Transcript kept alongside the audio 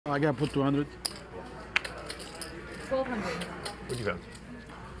I got put 200. 1200. What'd you have?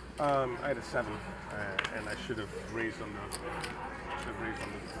 I had a 7, and I should have raised on the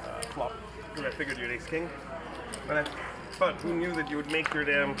flop. Because I figured you'd ace king, but who knew that you would make your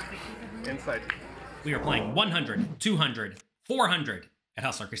damn insight? We are playing 100, 200, 400 at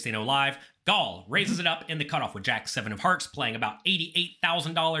Hustler Casino Live. Gall raises it up in the cutoff with Jack 7 of Hearts, playing about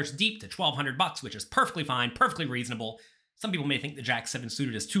 $88,000 deep to $1,200, which is perfectly fine, perfectly reasonable. Some people may think the Jack 7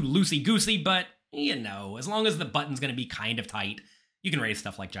 suited is too loosey-goosey, but you know, as long as the button's going to be kind of tight, you can raise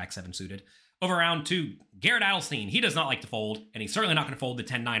stuff like Jack 7 suited. Over round 2, Garrett Adelstein. He does not like to fold, and he's certainly not going to fold the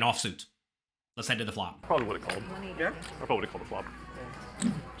 10-9 offsuit. Let's head to the flop. Probably would have called. Yeah? I probably would have called the flop.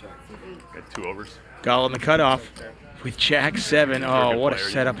 Got 2 overs. Gall on the cutoff with Jack 7. Oh, what a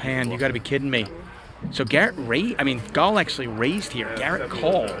setup hand. You got to be kidding me. So Garrett Gall actually raised here. Garrett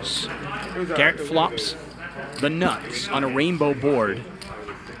calls. Garrett flops the nuts on a rainbow board.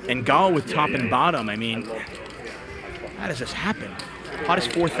 And Gall with top and bottom. I mean, how does this happen? Pot is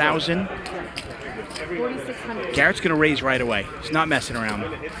 4,000. 4600. Garrett's going to raise right away. He's not messing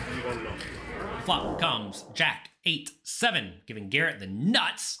around. Flop comes Jack 8-7, giving Garrett the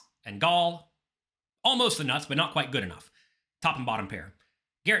nuts, and Gall almost the nuts, but not quite good enough. Top and bottom pair.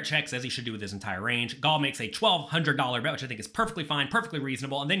 Garrett checks, as he should do with his entire range. Gall makes a $1,200 bet, which I think is perfectly fine, perfectly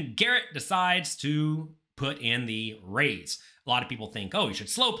reasonable, and then Garrett decides to put in the raise. A lot of people think, oh, you should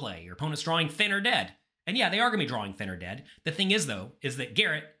slow play. Your opponent's drawing thin or dead. And yeah, they are going to be drawing thin or dead. The thing is, though, is that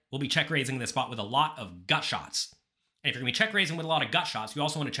Garrett will be check raising this spot with a lot of gut shots. And if you're going to be check raising with a lot of gut shots, you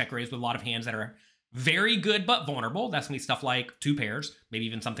also want to check raise with a lot of hands that are very good but vulnerable. That's going to be stuff like 2 pairs, maybe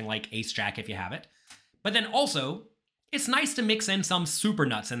even something like ace-jack if you have it. But then also, it's nice to mix in some super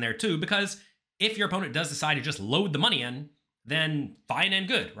nuts in there too, because if your opponent does decide to just load the money in, then fine and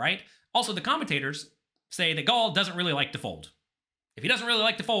good, right? Also, the commentators say that Gall doesn't really like to fold. If he doesn't really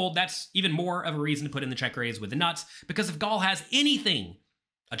like to fold, that's even more of a reason to put in the check raise with the nuts, because if Gall has anything,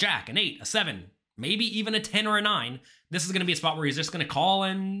 a jack, an 8, a 7, maybe even a 10 or a 9, this is going to be a spot where he's just going to call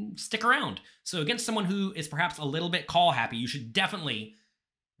and stick around. So against someone who is perhaps a little bit call happy, you should definitely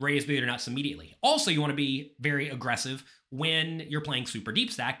raise with your nuts immediately. Also, you want to be very aggressive when you're playing super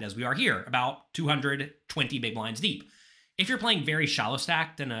deep stacked, as we are here, about 220 big blinds deep. If you're playing very shallow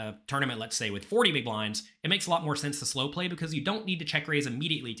stacked in a tournament, let's say with 40 big blinds, it makes a lot more sense to slow play because you don't need to check raise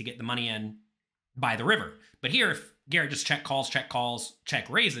immediately to get the money in by the river. But here, if Garrett just check calls, check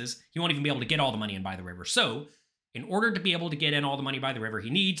raises, he won't even be able to get all the money in by the river. So, in order to be able to get in all the money by the river,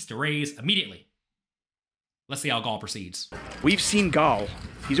 he needs to raise immediately. Let's see how Gall proceeds. We've seen Gall.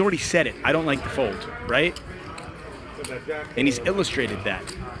 He's already said it. I don't like the fold, right? And he's illustrated that.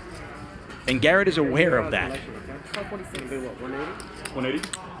 And Garrett is aware of that.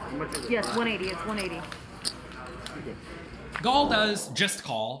 180? Yes, 180. It's 180. Gall does just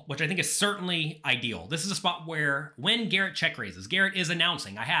call, which I think is certainly ideal. This is a spot where when Garrett check raises, Garrett is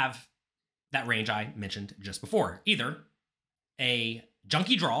announcing, I have that range I mentioned just before. Either a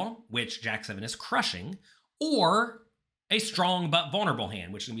junky draw, which Jack 7 is crushing, or a strong but vulnerable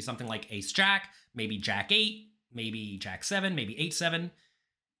hand, which is going to be something like ace-jack, maybe jack 8, maybe jack 7, maybe 8-7,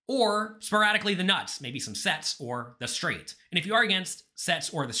 or sporadically the nuts, maybe some sets or the straight. And if you are against sets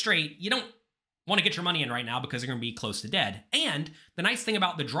or the straight, you don't want to get your money in right now because you're going to be close to dead. And the nice thing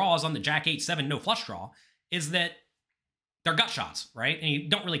about the draws on the jack 8-7 no flush draw is that they're gut shots, right? And you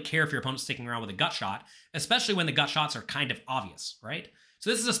don't really care if your opponent's sticking around with a gut shot, especially when the gut shots are kind of obvious, right? So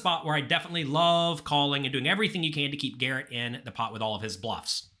this is a spot where I definitely love calling and doing everything you can to keep Garrett in the pot with all of his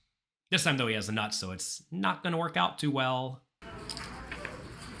bluffs. This time, though, he has the nuts, so it's not going to work out too well.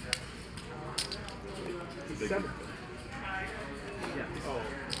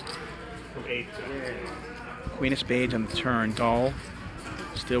 Queen of spades on the turn. Gall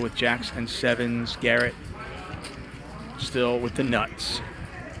still with jacks and 7s. Garrett still with the nuts.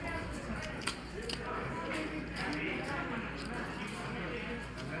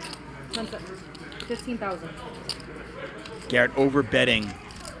 Sunset. 15,000. Garrett overbetting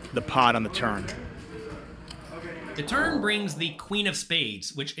the pot on the turn. The turn brings the Queen of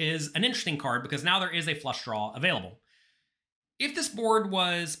Spades, which is an interesting card because now there is a flush draw available. If this board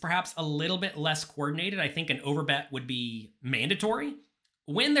was perhaps a little bit less coordinated, I think an overbet would be mandatory.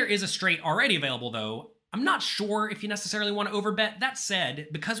 When there is a straight already available, though, I'm not sure if you necessarily want to overbet. That said,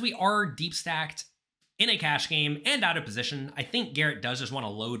 because we are deep stacked in a cash game and out of position, I think Garrett does just want to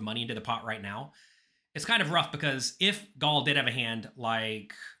load money into the pot right now. It's kind of rough because if Gall did have a hand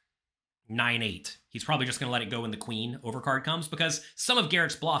like 9-8, he's probably just going to let it go when the queen overcard comes, because some of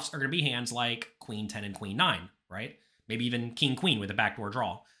Garrett's bluffs are going to be hands like queen 10 and queen 9, right? Maybe even king queen with a backdoor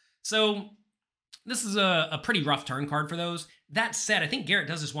draw. So This is a pretty rough turn card for those. That said, I think Garrett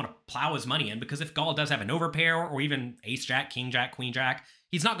does just want to plow his money in, because if Gall does have an overpair or even ace-jack, king-jack, queen-jack,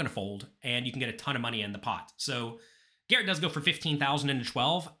 he's not going to fold, and you can get a ton of money in the pot. So Garrett does go for 15,000 into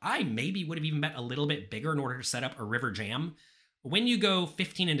 12. I maybe would have even bet a little bit bigger in order to set up a river jam. When you go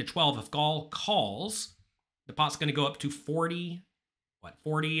 15 into 12, if Gall calls, the pot's going to go up to 42,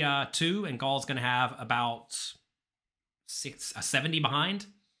 and Gall's going to have about 70 behind.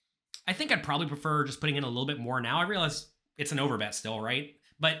 I think I'd probably prefer just putting in a little bit more now. I realize it's an overbet still, right?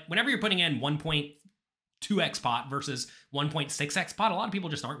 But whenever you're putting in 1.2x pot versus 1.6x pot, a lot of people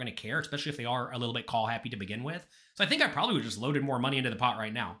just aren't going to care, especially if they are a little bit call happy to begin with. So I think I probably would have just loaded more money into the pot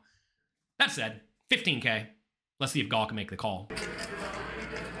right now. That said, 15K. Let's see if Gall can make the call.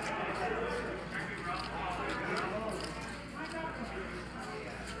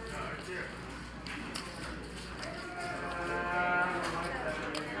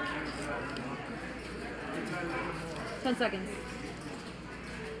 Ten seconds.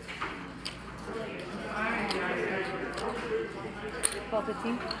 Call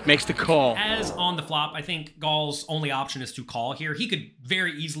 15. Makes the call. As on the flop, I think Gall's only option is to call here. He could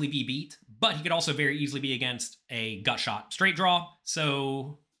very easily be beat, but he could also very easily be against a gut shot straight draw.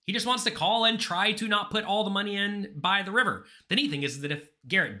 So he just wants to call and try to not put all the money in by the river. The neat thing is that if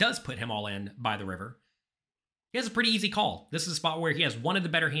Garrett does put him all in by the river, he has a pretty easy call. This is a spot where he has one of the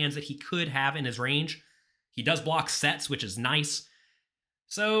better hands that he could have in his range. He does block sets, which is nice.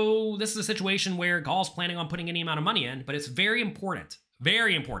 So this is a situation where Gall's planning on putting any amount of money in, but it's very important,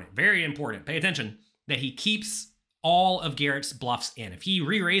 very important, very important, pay attention, that he keeps all of Garrett's bluffs in. If he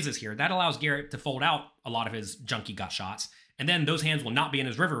re-raises here, that allows Garrett to fold out a lot of his junky gut shots, and then those hands will not be in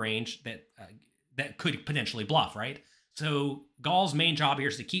his river range that could potentially bluff, right? So Gall's main job here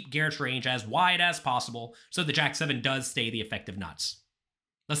is to keep Garrett's range as wide as possible so the Jack-7 does stay the effective nuts.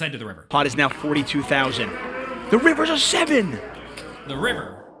 Let's head to the river. Pot is now 42,000. The river's a 7. The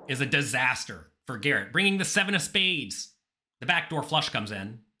river is a disaster for Garrett, bringing the 7 of spades. The backdoor flush comes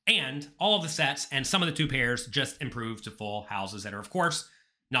in, and all of the sets and some of the 2 pairs just improve to full houses that are, of course,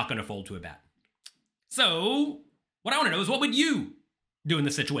 not going to fold to a bet. So what I want to know is, what would you do in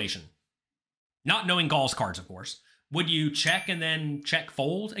this situation? Not knowing Gall's cards, of course. Would you check and then check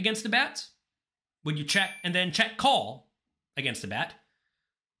fold against a bet? Would you check and then check call against a bet?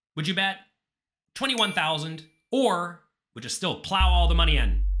 Would you bet 21,000, or would you still plow all the money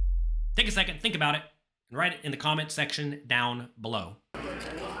in? Take a second, think about it, and write it in the comment section down below.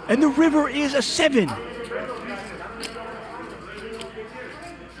 And the river is a 7.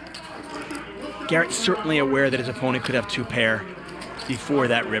 Garrett's certainly aware that his opponent could have 2 pair before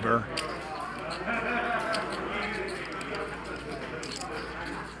that river.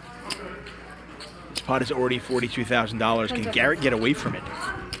 This pot is already $42,000. Can Garrett get away from it?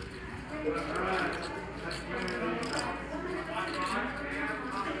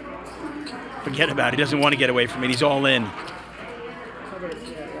 Forget about it. He doesn't want to get away from it. He's all in.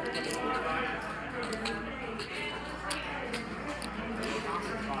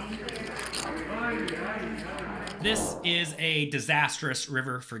 This is a disastrous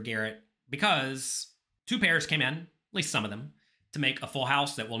river for Garrett because 2 pairs came in, at least some of them, to make a full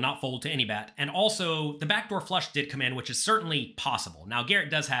house that will not fold to any bet. And also, the backdoor flush did come in, which is certainly possible. Now, Garrett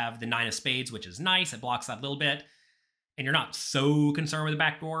does have the 9 of spades, which is nice. It blocks that a little bit. And you're not so concerned with the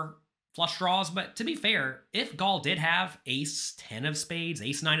backdoor flush draws, but to be fair, if Gall did have ace 10 of spades,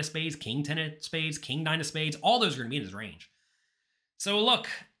 ace 9 of spades, king 10 of spades, king 9 of spades, all those are going to be in his range. So look,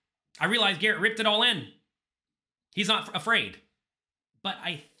 I realize Garrett ripped it all in. He's not afraid. But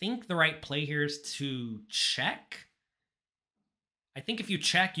I think the right play here is to check. I think if you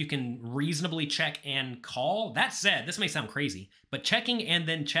check, you can reasonably check and call. That said, this may sound crazy, but checking and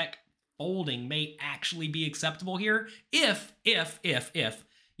then check folding may actually be acceptable here if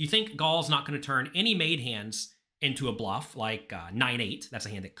you think Gall's not going to turn any made hands into a bluff, like 9-8. That's a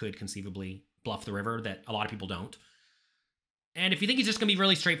hand that could conceivably bluff the river that a lot of people don't. And if you think he's just going to be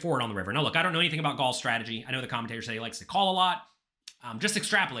really straightforward on the river. Now, look, I don't know anything about Gall's strategy. I know the commentators say he likes to call a lot. Just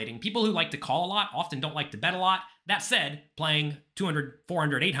extrapolating. People who like to call a lot often don't like to bet a lot. That said, playing 200,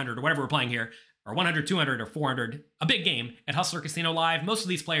 400, 800, or whatever we're playing here, or 100, 200, or 400, a big game at Hustler Casino Live, most of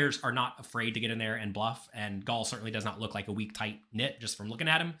these players are not afraid to get in there and bluff, and Gall certainly does not look like a weak, tight knit just from looking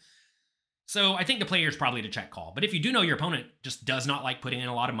at him. So I think the play here is probably to check call. But if you do know your opponent just does not like putting in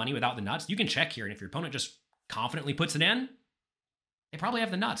a lot of money without the nuts, you can check here, and if your opponent just confidently puts it in, they probably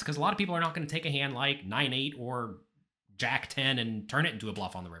have the nuts, because a lot of people are not going to take a hand like 9-8 or Jack 10 and turn it into a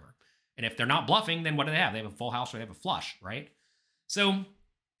bluff on the river. And if they're not bluffing, then what do they have? They have a full house or they have a flush, right? So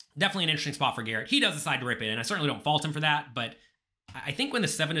definitely an interesting spot for Garrett. He does decide to rip it in. I certainly don't fault him for that, but I think when the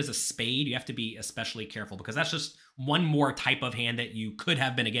 7 is a spade, you have to be especially careful because that's just one more type of hand that you could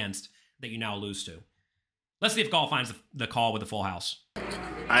have been against that you now lose to. Let's see if Gall finds the call with the full house.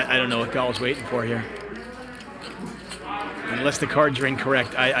 I don't know what Gall's waiting for here. Unless the cards are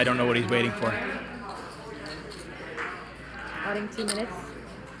incorrect, I don't know what he's waiting for. Adding 2 minutes.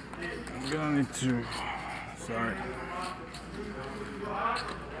 I'm gonna need to. Sorry.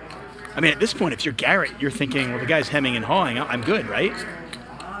 I mean, at this point, if you're Garrett, you're thinking, well, the guy's hemming and hawing. I'm good, right?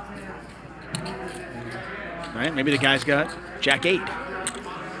 Right? Maybe the guy's got Jack 8.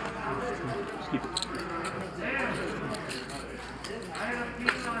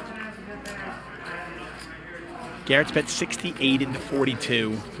 Garrett's bet 68 into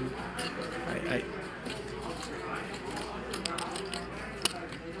 42.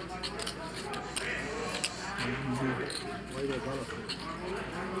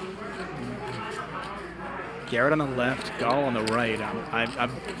 Garrett on the left, Gall on the right. I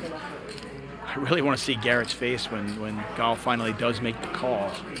really want to see Garrett's face when Gall finally does make the call.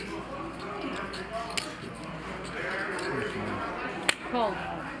 Call.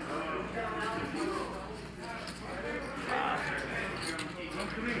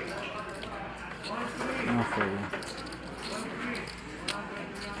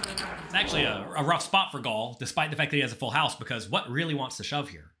 It's actually a rough spot for Gall, despite the fact that he has a full house, because what really wants to shove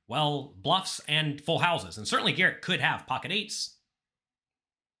here? Well, bluffs and full houses. And certainly Garrett could have pocket 8s.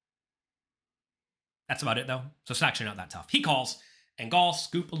 That's about it, though. So it's actually not that tough. He calls, and Gall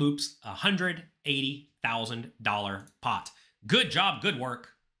scoop-a-loops $180,000 pot. Good job, good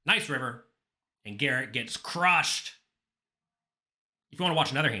work. Nice river. And Garrett gets crushed. If you want to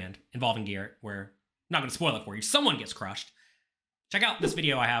watch another hand involving Garrett, where I'm not going to spoil it for you, someone gets crushed, check out this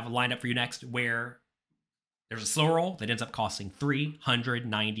video I have lined up for you next, where there's a slow roll that ends up costing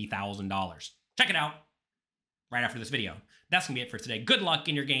 $390,000. Check it out right after this video. That's going to be it for today. Good luck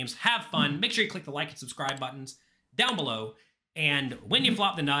in your games. Have fun. Make sure you click the like and subscribe buttons down below. And when you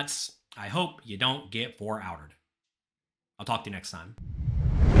flop the nuts, I hope you don't get 4-outered. I'll talk to you next time.